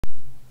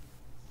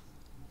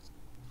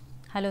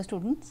Hello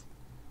students,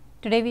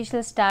 today we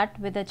shall start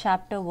with the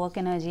chapter work,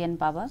 energy and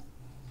power,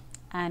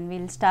 and we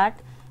will start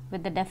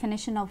with the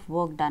definition of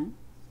work done.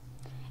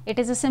 It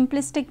is a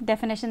simplistic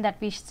definition that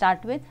we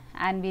start with,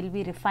 and we will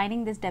be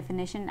refining this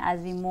definition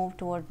as we move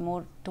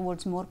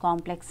towards more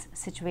complex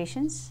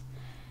situations.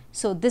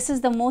 So, this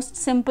is the most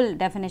simple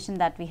definition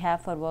that we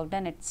have for work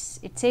done. It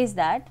says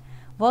that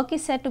work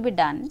is said to be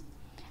done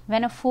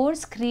when a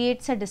force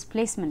creates a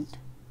displacement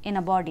in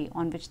a body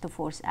on which the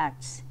force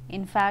acts.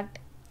 In fact,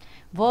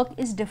 work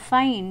is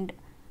defined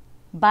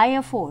by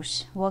a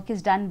force. Work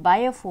is done by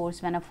a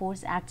force when a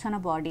force acts on a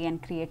body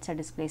and creates a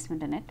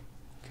displacement in it.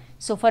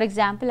 So, for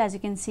example, as you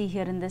can see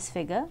here in this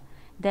figure,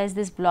 there is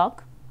this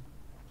block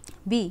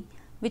B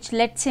which,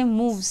 let's say,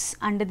 moves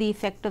under the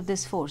effect of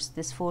this force.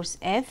 This force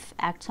F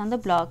acts on the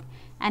block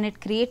and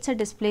it creates a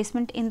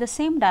displacement in the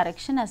same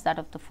direction as that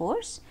of the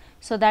force,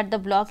 so that the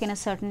block in a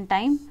certain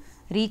time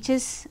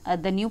reaches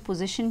the new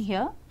position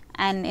here,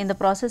 and in the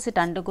process it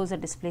undergoes a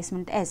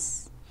displacement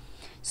S.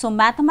 So,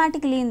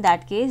 mathematically in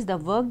that case, the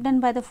work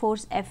done by the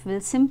force F will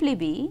simply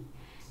be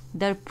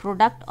the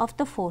product of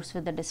the force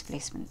with the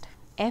displacement,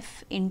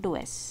 F into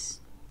S.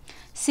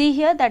 See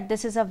here that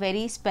this is a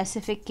very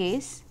specific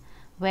case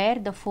where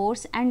the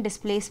force and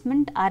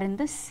displacement are in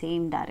the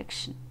same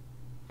direction,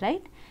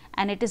 right?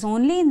 And it is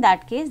only in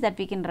that case that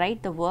we can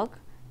write the work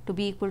to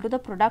be equal to the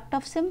product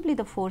of simply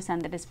the force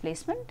and the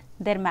displacement,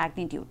 their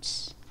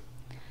magnitudes.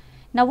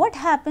 Now, what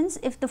happens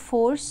if the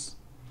force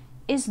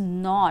is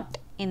not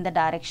in the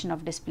direction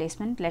of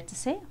displacement? Let us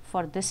say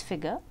for this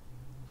figure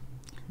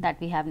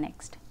that we have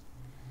next,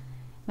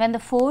 when the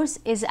force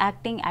is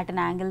acting at an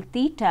angle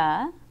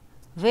theta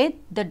with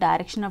the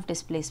direction of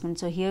displacement.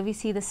 So, here we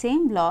see the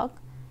same block,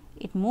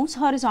 it moves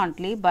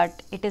horizontally,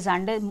 but it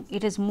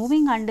is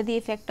moving under the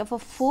effect of a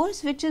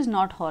force which is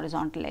not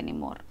horizontal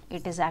anymore.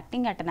 It is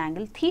acting at an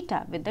angle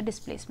theta with the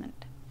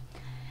displacement.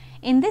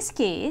 In this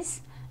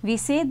case, we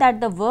say that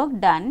the work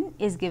done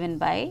is given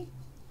by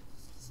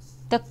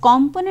the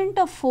component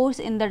of force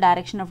in the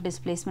direction of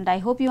displacement. I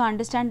hope you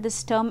understand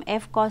this term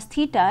F cos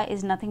theta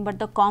is nothing but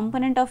the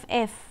component of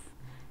F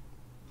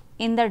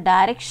in the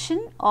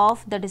direction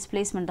of the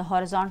displacement. The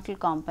horizontal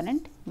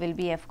component will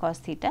be F cos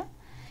theta,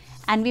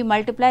 and we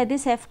multiply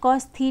this F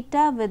cos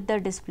theta with the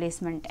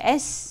displacement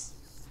S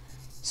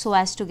so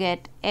as to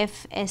get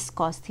F S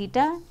cos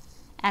theta.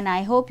 And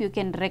I hope you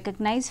can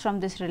recognize from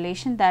this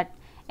relation that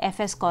F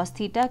S cos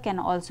theta can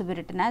also be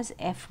written as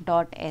F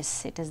dot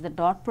S. It is the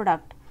dot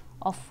product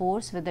of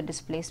force with the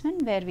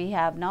displacement, where we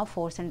have now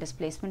force and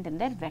displacement in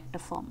their vector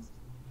form.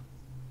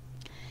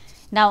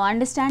 Now,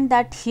 understand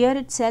that here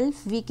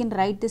itself we can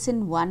write this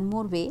in one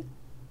more way.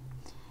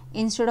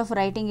 Instead of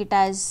writing it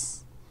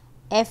as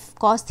F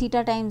cos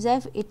theta times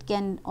F, it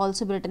can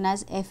also be written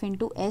as F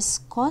into S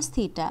cos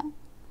theta,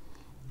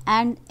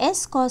 and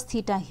S cos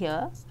theta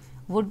here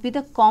would be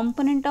the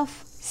component of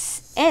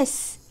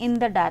S in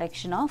the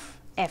direction of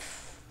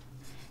F.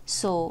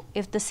 So,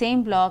 if the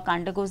same block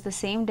undergoes the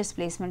same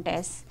displacement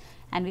S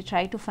and we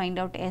try to find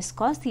out S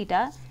cos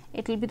theta,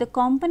 it will be the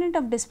component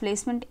of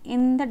displacement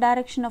in the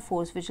direction of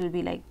force, which will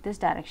be like this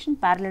direction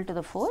parallel to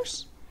the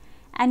force,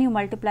 and you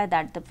multiply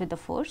that with the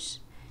force.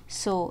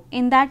 So,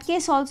 in that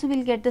case also we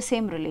will get the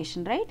same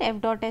relation, right,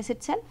 F dot S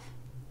itself.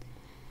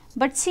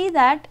 But see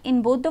that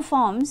in both the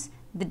forms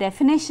the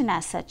definition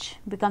as such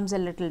becomes a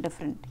little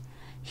different.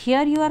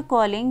 Here you are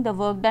calling the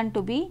work done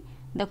to be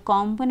the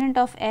component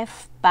of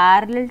F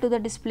parallel to the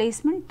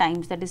displacement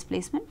times the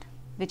displacement,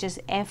 which is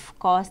F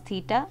cos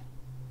theta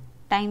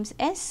times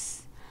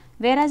S,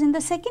 whereas in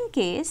the second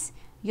case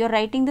you are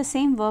writing the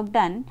same work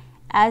done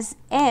as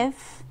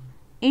F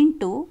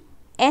into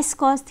S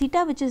cos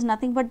theta, which is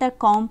nothing but the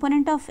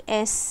component of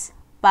S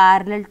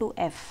parallel to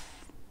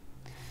F.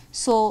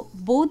 So,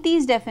 both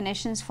these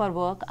definitions for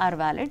work are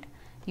valid.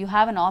 You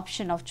have an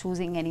option of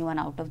choosing any one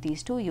out of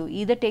these two. You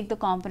either take the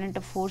component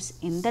of force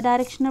in the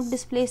direction of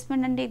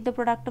displacement and take the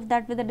product of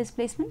that with the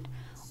displacement,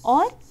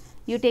 or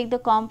you take the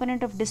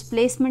component of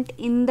displacement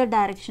in the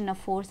direction of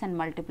force and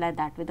multiply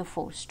that with the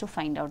force to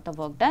find out the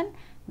work done.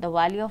 The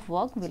value of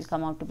work will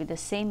come out to be the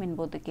same in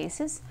both the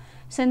cases.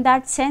 So, in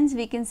that sense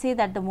we can say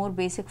that the more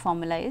basic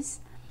formula is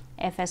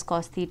F S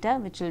cos theta,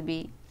 which will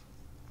be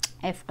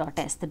F dot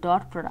S, the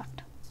dot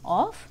product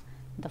of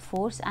the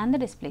force and the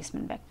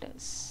displacement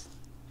vectors.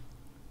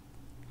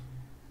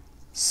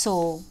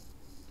 So,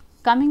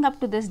 coming up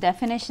to this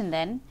definition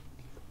then,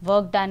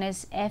 work done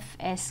is F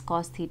S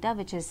cos theta,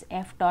 which is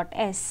F dot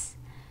S.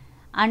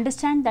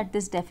 Understand that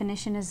this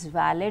definition is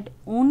valid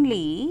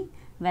only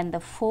when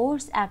the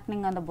force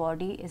acting on the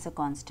body is a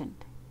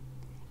constant.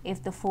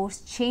 If the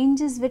force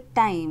changes with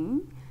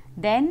time,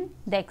 then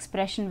the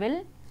expression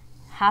will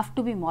have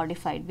to be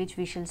modified, which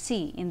we shall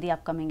see in the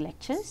upcoming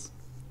lectures.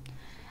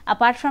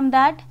 Apart from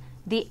that,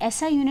 the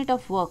SI unit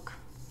of work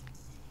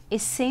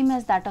is same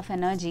as that of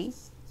energy,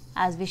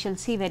 as we shall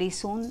see very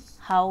soon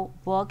how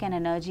work and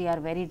energy are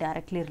very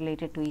directly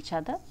related to each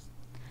other.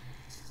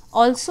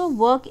 Also,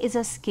 work is a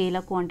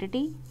scalar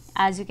quantity,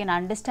 as you can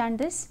understand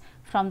this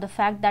from the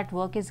fact that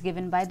work is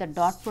given by the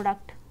dot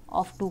product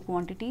of two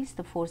quantities,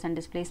 the force and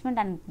displacement,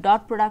 and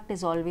dot product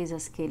is always a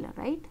scalar,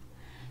 right?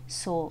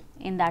 So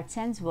in that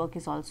sense, work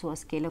is also a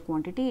scalar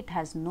quantity. It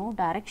has no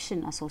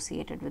direction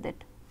associated with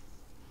it.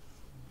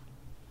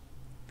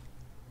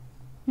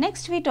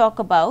 Next we talk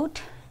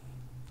about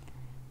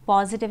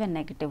positive and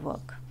negative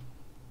work.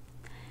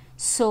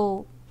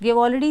 So we have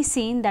already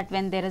seen that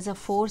when there is a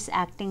force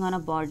acting on a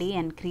body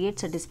and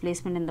creates a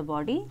displacement in the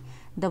body,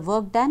 the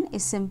work done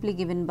is simply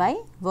given by,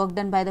 work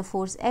done by the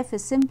force F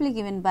is simply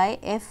given by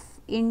F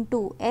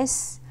into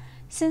S.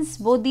 Since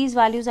both these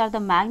values are the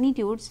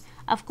magnitudes,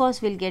 of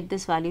course we will get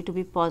this value to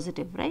be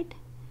positive, right?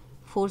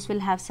 Force will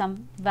have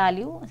some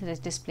value,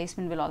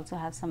 displacement will also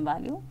have some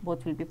value,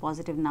 both will be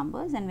positive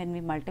numbers, and when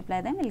we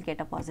multiply them we will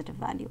get a positive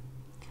value.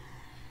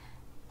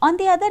 On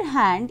the other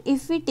hand,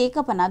 if we take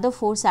up another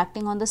force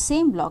acting on the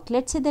same block,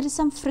 let's say there is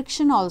some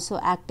friction also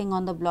acting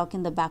on the block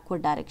in the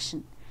backward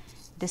direction.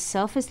 This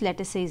surface,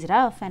 let us say, is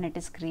rough and it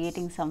is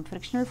creating some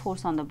frictional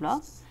force on the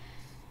block.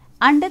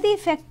 Under the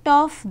effect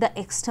of the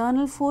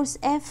external force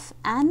F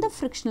and the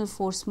frictional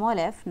force small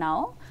f,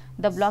 now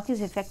the block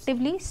is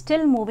effectively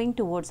still moving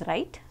towards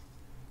right,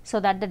 so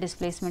that the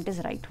displacement is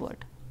rightward.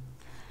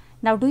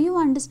 Now, do you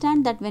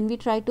understand that when we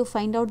try to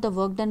find out the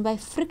work done by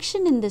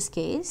friction in this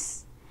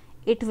case,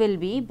 it will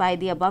be by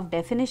the above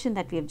definition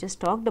that we have just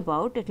talked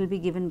about, it will be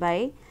given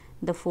by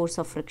the force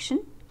of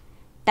friction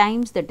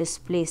times the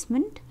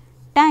displacement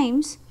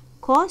times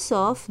cos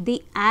of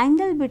the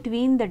angle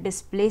between the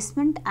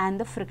displacement and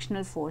the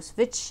frictional force,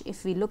 which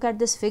if we look at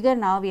this figure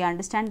now, we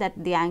understand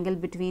that the angle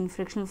between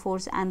frictional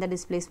force and the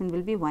displacement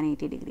will be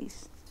 180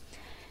 degrees.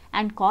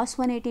 And cos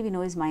 180 we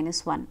know is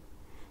minus 1.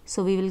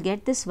 So we will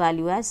get this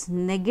value as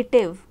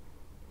negative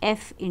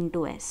F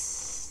into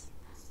S,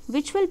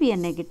 which will be a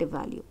negative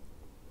value.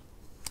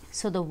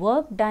 So the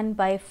work done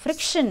by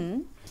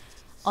friction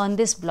on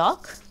this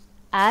block,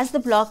 as the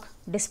block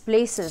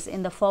displaces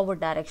in the forward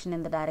direction,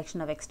 in the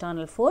direction of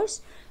external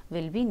force,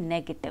 will be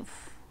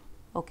negative.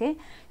 Okay.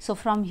 So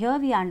from here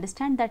we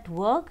understand that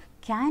work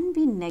can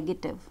be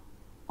negative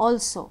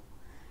also.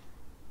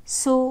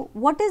 So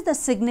what is the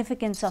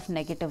significance of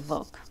negative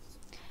work?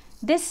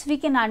 This we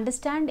can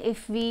understand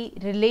if we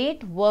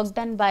relate work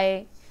done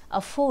by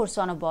a force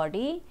on a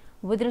body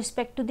with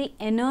respect to the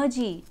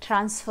energy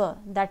transfer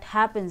that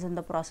happens in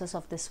the process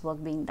of this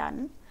work being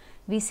done.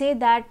 We say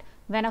that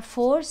when a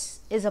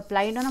force is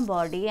applied on a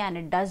body and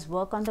it does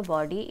work on the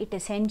body, it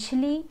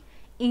essentially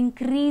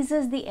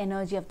increases the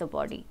energy of the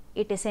body.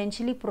 It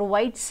essentially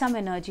provides some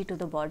energy to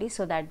the body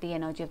so that the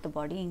energy of the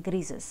body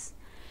increases.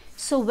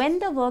 So when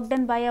the work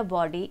done by a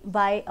body,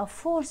 by a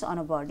force on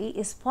a body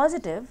is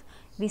positive,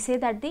 we say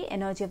that the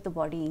energy of the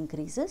body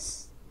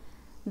increases.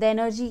 The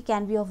energy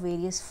can be of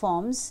various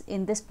forms.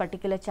 In this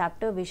particular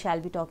chapter, we shall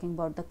be talking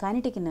about the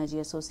kinetic energy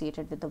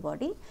associated with the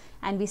body,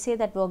 and we say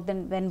that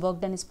when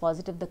work done is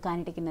positive, the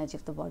kinetic energy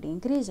of the body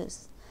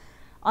increases.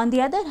 On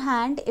the other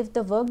hand, if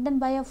the work done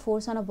by a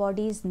force on a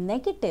body is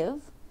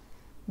negative,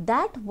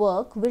 that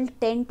work will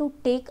tend to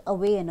take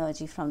away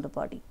energy from the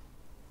body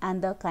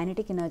and the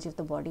kinetic energy of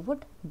the body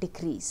would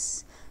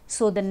decrease.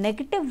 So the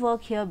negative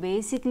work here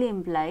basically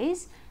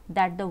implies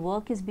that the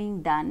work is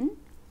being done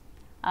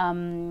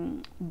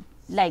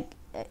like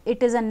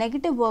it is a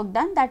negative work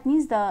done. That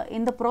means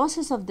in the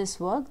process of this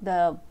work,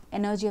 the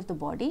energy of the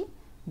body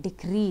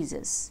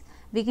decreases.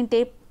 We can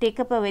take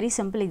up a very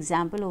simple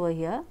example over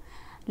here.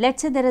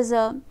 Let's say there is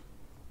a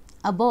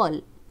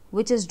ball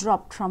which is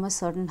dropped from a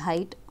certain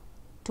height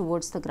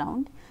towards the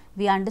ground.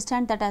 We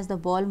understand that as the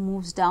ball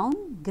moves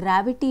down,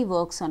 gravity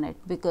works on it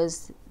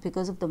because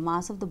of the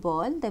mass of the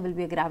ball, there will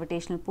be a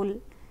gravitational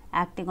pull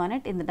acting on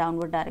it in the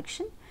downward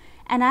direction.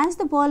 And as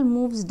the ball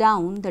moves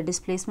down, the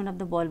displacement of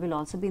the ball will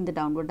also be in the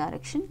downward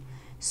direction.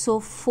 So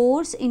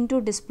force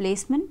into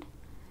displacement,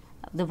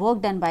 the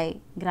work done by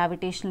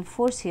gravitational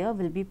force here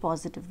will be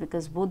positive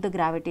because both the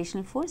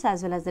gravitational force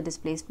as well as the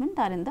displacement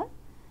are in the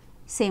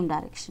same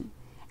direction.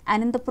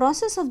 And in the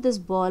process of this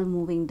ball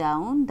moving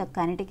down, the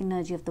kinetic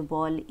energy of the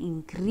ball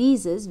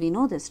increases. We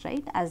know this,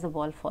 right, as the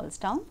ball falls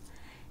down.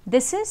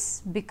 This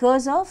is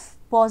because of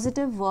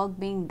positive work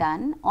being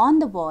done on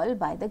the ball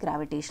by the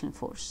gravitational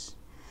force.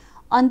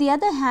 On the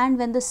other hand,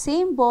 when the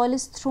same ball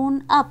is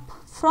thrown up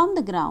from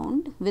the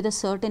ground with a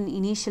certain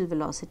initial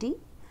velocity,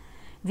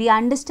 we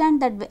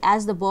understand that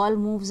as the ball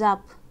moves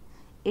up,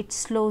 it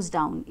slows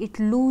down, it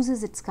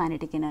loses its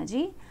kinetic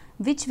energy,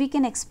 which we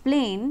can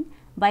explain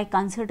by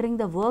considering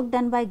the work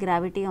done by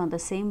gravity on the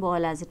same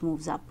ball as it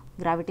moves up.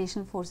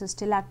 Gravitational force is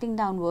still acting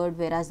downward,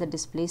 whereas the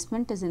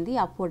displacement is in the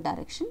upward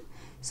direction.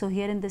 So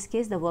here in this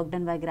case, the work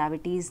done by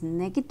gravity is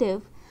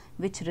negative,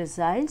 which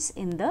results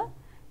in the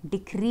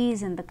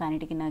decrease in the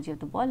kinetic energy of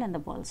the ball and the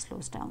ball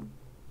slows down.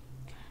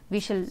 We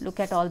shall look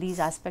at all these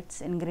aspects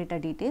in greater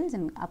details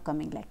in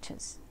upcoming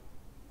lectures.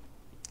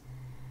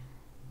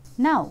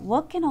 Now,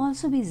 work can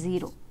also be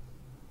zero.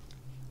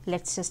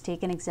 Let's just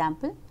take an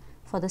example.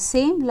 For the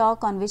same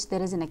block on which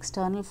there is an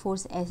external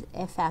force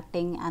F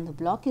acting and the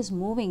block is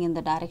moving in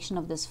the direction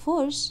of this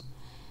force,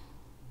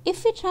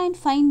 if we try and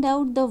find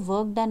out the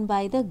work done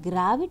by the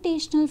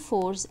gravitational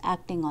force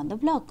acting on the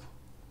block,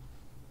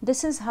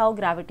 This is how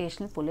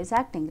gravitational pull is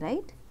acting,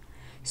 right?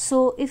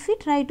 So if we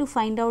try to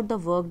find out the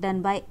work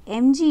done by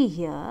mg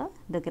here,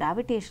 the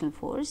gravitational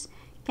force,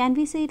 can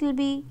we say it will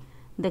be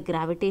the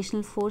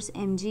gravitational force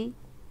mg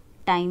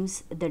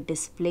times the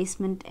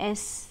displacement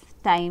s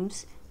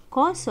times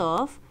cos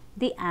of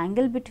the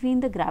angle between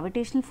the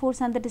gravitational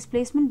force and the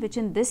displacement, which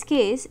in this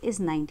case is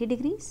 90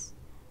 degrees.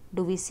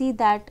 Do we see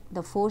that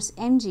the force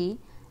mg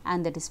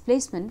and the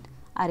displacement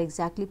are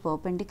exactly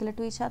perpendicular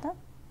to each other?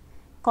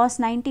 Cos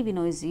 90 we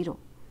know is 0.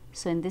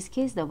 So in this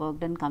case the work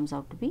done comes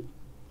out to be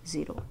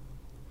 0.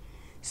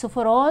 So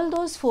for all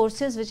those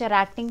forces which are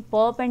acting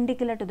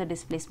perpendicular to the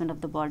displacement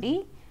of the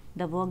body,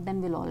 the work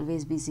done will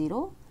always be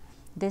 0.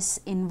 This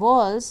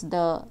involves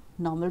the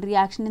normal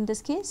reaction in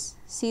this case.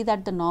 See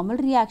that the normal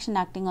reaction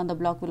acting on the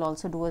block will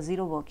also do a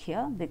 0 work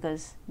here,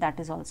 because that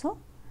is also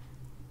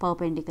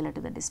perpendicular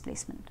to the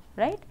displacement,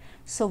 right?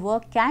 So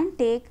work can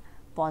take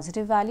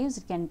positive values,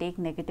 it can take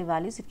negative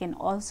values, it can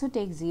also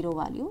take 0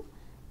 value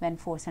when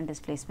force and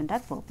displacement are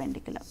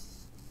perpendicular.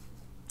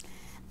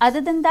 Other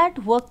than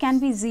that, work can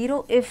be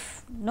 0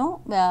 if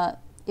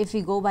if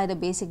we go by the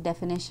basic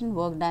definition,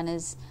 work done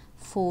is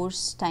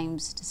force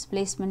times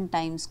displacement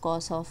times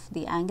cos of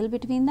the angle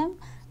between them.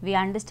 We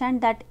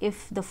understand that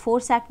if the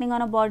force acting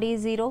on a body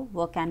is 0,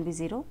 work can be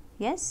 0,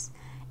 yes.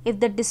 If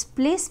the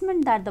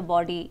displacement that the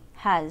body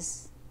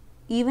has,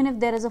 even if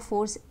there is a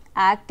force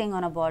acting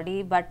on a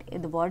body but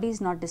if the body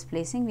is not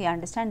displacing, we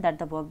understand that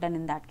the work done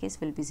in that case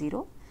will be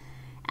 0.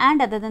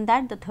 And other than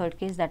that, the third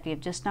case that we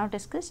have just now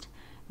discussed,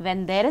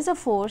 when there is a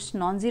force,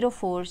 non-zero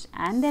force,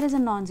 and there is a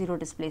non-zero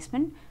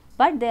displacement,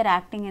 but they are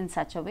acting in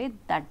such a way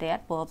that they are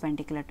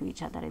perpendicular to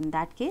each other. In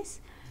that case,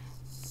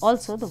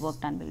 also the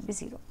work done will be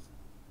 0.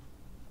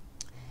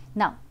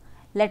 Now,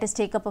 let us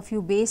take up a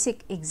few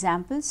basic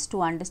examples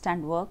to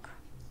understand work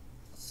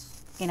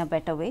in a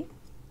better way.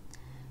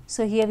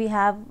 So here we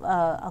have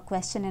a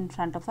question in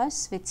front of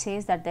us which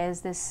says that there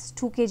is this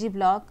 2 kg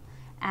block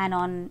and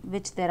on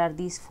which there are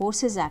these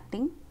forces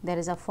acting. There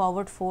is a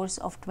forward force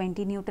of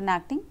 20 Newton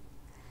acting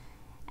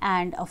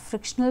and a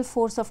frictional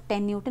force of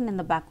 10 Newton in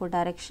the backward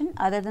direction.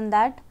 Other than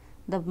that,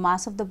 the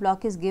mass of the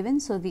block is given,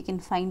 so we can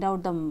find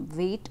out the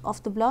weight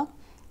of the block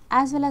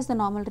as well as the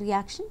normal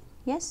reaction.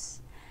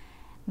 Yes,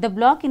 the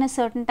block in a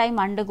certain time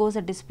undergoes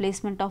a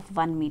displacement of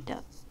 1 meter,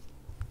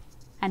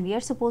 and we are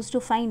supposed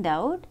to find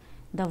out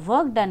the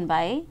work done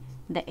by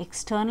the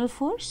external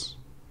force,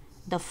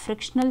 the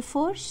frictional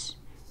force,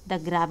 the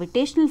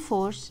gravitational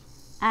force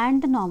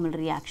and the normal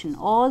reaction.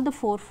 All the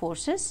 4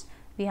 forces,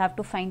 we have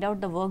to find out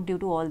the work due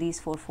to all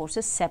these 4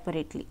 forces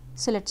separately.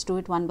 So let's do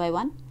it one by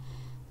one.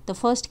 The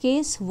first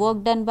case,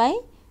 work done by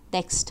the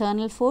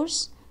external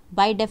force.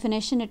 By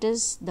definition, it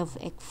is the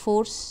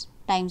force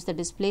times the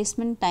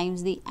displacement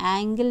times the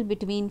angle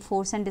between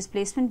force and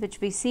displacement, which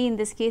we see in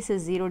this case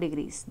is 0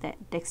 degrees. The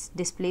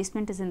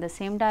displacement is in the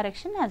same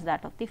direction as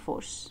that of the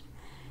force.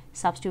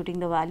 Substituting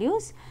the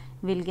values,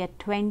 we will get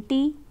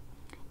 20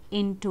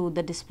 into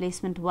the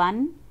displacement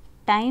 1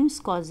 times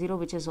cos 0,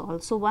 which is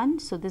also 1.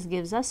 So this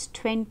gives us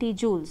 20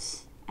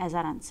 joules as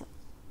our answer.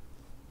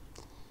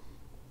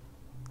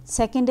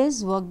 Second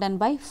is work done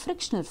by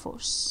frictional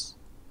force.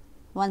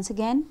 Once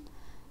again,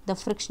 the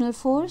frictional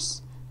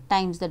force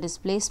times the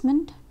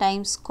displacement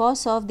times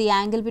cos of the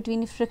angle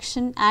between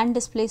friction and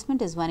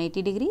displacement is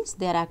 180 degrees.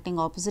 They are acting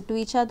opposite to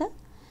each other.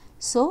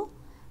 So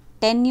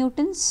 10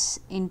 newtons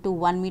into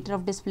 1 meter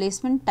of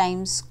displacement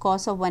times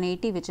cos of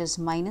 180, which is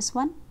minus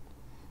 1.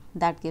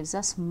 That gives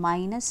us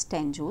minus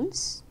 10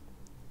 joules.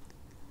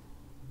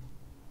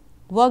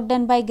 Work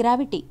done by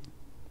gravity.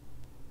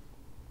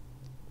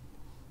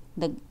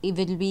 It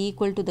will be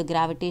equal to the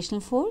gravitational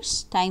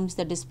force times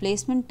the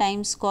displacement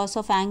times cos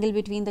of angle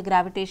between the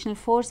gravitational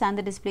force and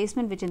the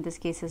displacement, which in this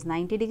case is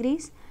 90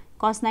 degrees.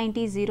 Cos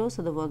 90 is 0,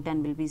 so the work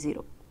done will be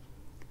 0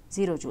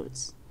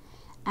 joules.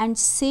 And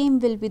same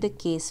will be the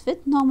case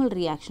with normal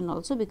reaction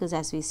also, because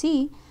as we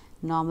see,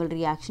 normal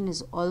reaction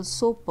is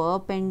also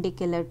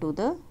perpendicular to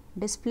the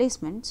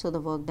displacement, so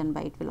the work done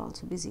by it will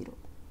also be 0.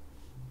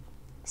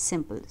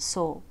 Simple.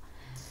 So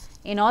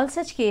in all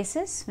such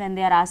cases, when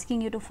they are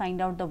asking you to find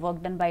out the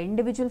work done by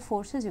individual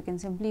forces, you can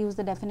simply use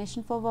the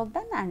definition for work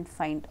done and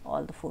find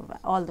all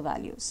the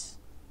values.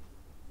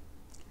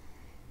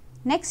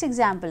 Next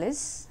example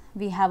is,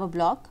 we have a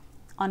block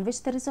on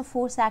which there is a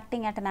force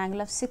acting at an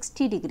angle of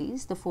 60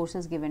 degrees. The force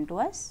is given to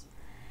us,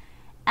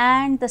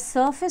 and the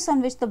surface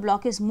on which the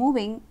block is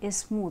moving is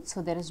smooth,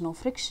 so there is no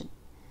friction.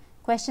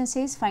 Question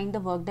says find the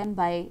work done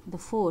by the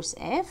force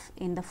F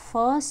in the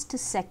first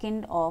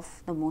second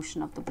of the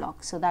motion of the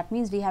block. So that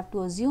means we have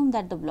to assume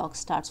that the block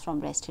starts from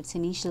rest. Its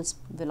initial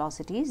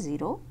velocity is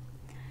 0.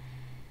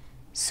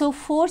 So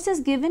force is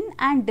given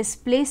and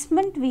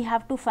displacement we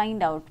have to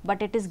find out,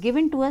 but it is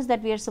given to us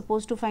that we are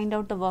supposed to find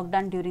out the work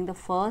done during the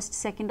first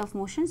second of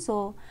motion.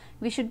 So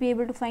we should be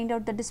able to find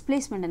out the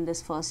displacement in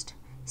this first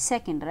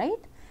second, right?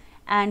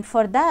 And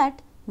for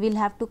that we will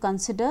have to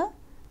consider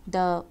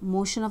the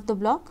motion of the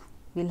block.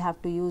 We will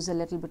have to use a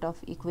little bit of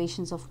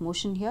equations of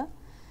motion here.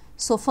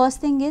 So first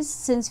thing is,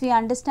 since we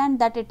understand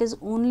that it is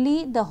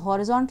only the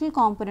horizontal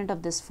component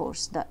of this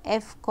force, the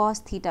F cos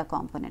theta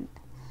component,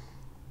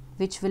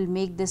 which will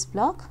make this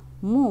block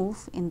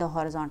move in the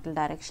horizontal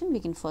direction, we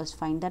can first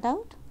find that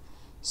out.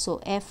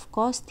 So F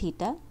cos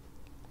theta,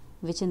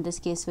 which in this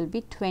case will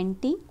be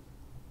 20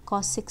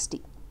 cos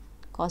 60.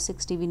 Cos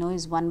 60 we know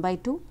is 1 by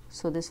 2.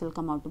 So this will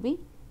come out to be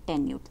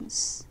 10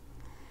 newtons.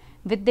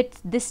 With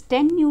this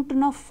 10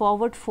 Newton of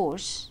forward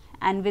force,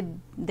 and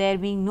with there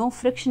being no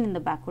friction in the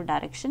backward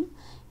direction,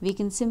 we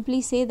can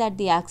simply say that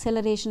the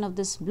acceleration of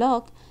this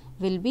block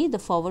will be the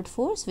forward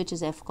force, which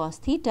is F cos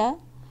theta,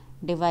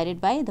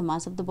 divided by the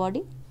mass of the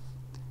body,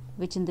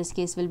 which in this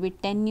case will be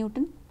 10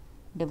 Newton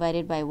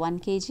divided by 1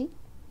 kg,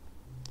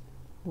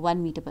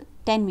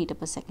 10 meter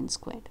per second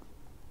squared.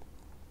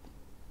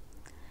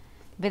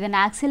 With an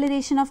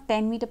acceleration of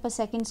 10 meter per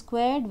second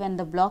squared, when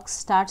the block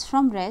starts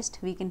from rest,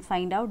 we can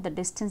find out the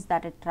distance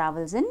that it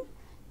travels in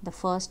the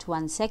first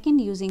 1 second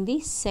using the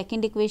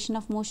second equation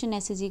of motion,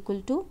 S is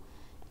equal to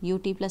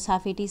ut plus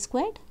half at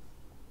squared.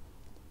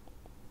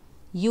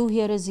 U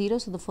here is 0,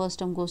 so the first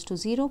term goes to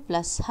 0,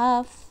 plus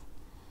half,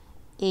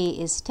 a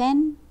is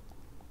 10,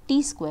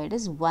 t squared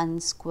is 1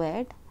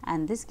 squared,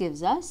 and this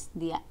gives us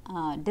the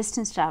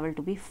distance travelled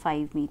to be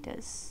 5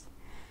 meters.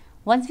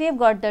 Once we have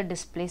got the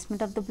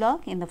displacement of the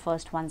block in the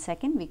first 1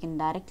 second, we can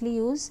directly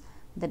use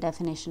the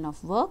definition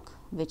of work,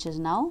 which is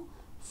now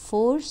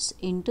force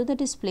into the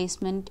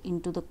displacement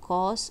into the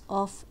cos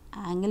of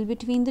angle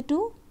between the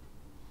two,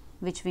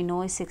 which we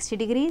know is 60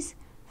 degrees,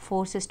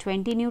 force is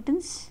 20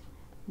 newtons,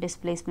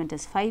 displacement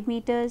is 5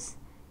 meters,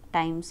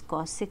 times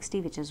cos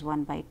 60, which is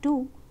 1 by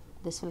 2,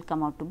 this will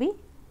come out to be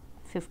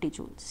 50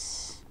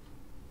 joules.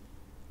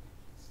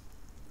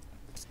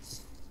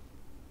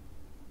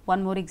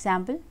 One more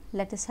example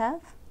let us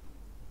have.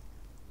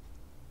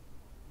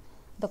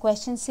 The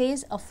question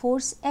says a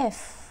force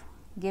F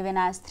given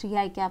as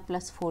 3I cap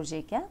plus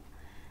 4J cap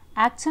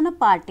acts on a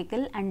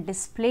particle and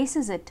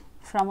displaces it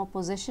from a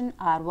position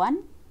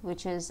R1,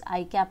 which is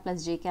I cap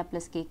plus J cap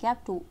plus K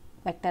cap, to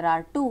vector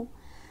R2,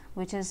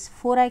 which is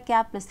 4I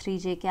cap plus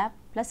 3J cap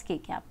plus K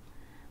cap.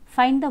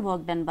 Find the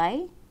work done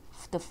by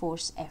the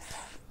force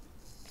F.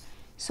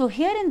 So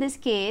here in this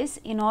case,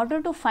 in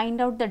order to find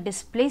out the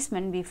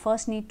displacement, we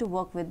first need to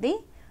work with the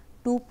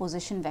two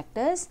position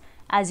vectors.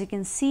 As you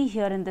can see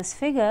here in this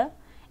figure,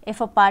 if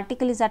a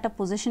particle is at a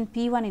position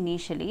P1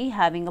 initially,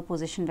 having a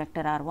position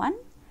vector R1,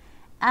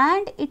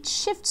 and it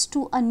shifts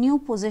to a new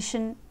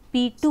position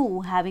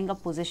P2 having a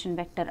position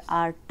vector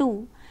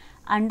R2,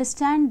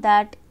 understand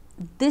that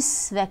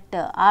this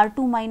vector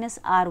R2 minus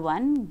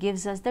R1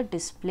 gives us the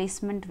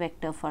displacement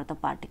vector for the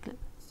particle.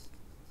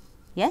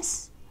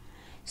 Yes?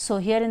 So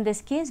here in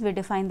this case, we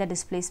define the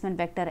displacement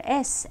vector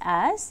S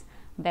as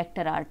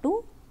vector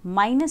R2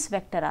 minus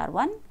vector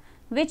R1,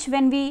 which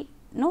when we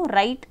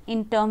write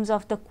in terms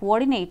of the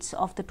coordinates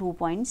of the 2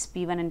 points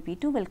P1 and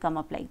P2 will come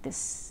up like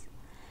this.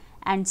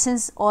 And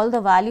since all the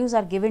values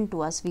are given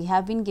to us, we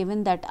have been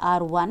given that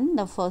R1,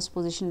 the first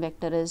position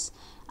vector, is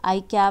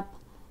I cap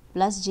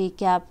plus J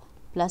cap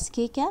plus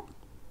K cap,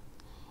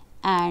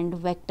 and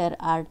vector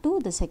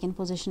R2, the second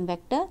position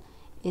vector,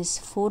 is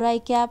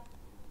 4I cap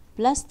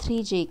plus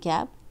 3J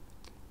cap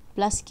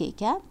plus K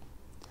cap.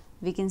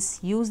 We can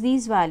use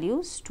these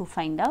values to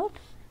find out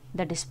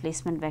the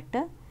displacement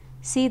vector.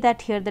 See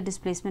that here the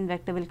displacement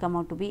vector will come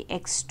out to be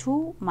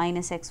x2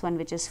 minus x1,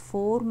 which is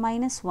 4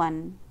 minus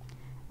 1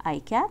 I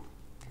cap,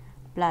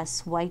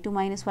 plus y2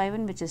 minus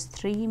y1, which is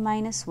 3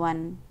 minus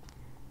 1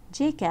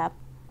 j cap,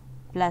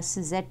 plus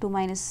z2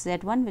 minus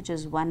z1, which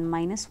is 1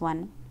 minus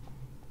 1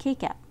 k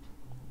cap.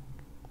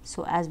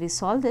 So as we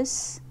solve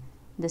this,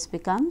 this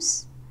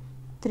becomes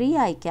 3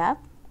 I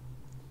cap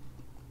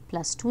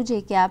plus 2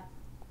 j cap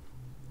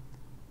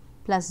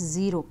plus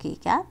 0 k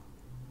cap,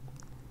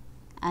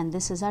 and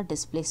this is our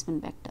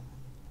displacement vector.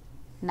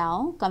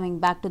 Now coming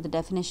back to the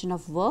definition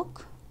of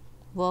work.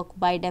 Work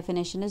by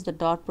definition is the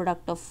dot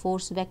product of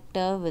force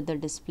vector with the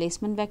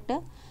displacement vector.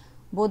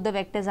 Both the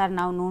vectors are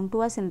now known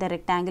to us in the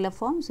rectangular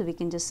form, so we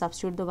can just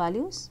substitute the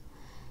values.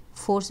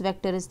 Force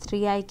vector is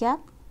 3I cap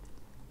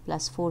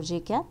plus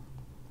 4j cap.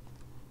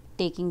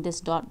 Taking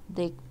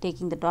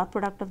the dot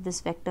product of this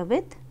vector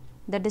with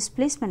the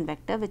displacement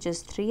vector, which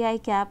is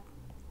 3I cap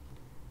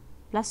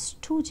plus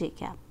 2j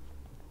cap.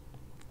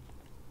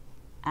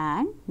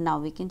 And now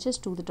we can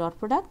just do the dot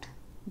product.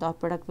 Dot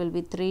product will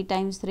be 3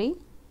 times 3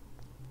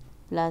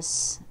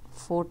 plus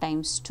 4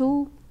 times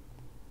 2,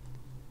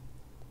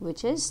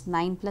 which is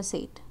 9 plus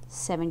 8,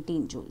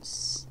 17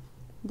 joules.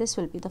 This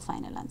will be the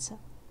final answer.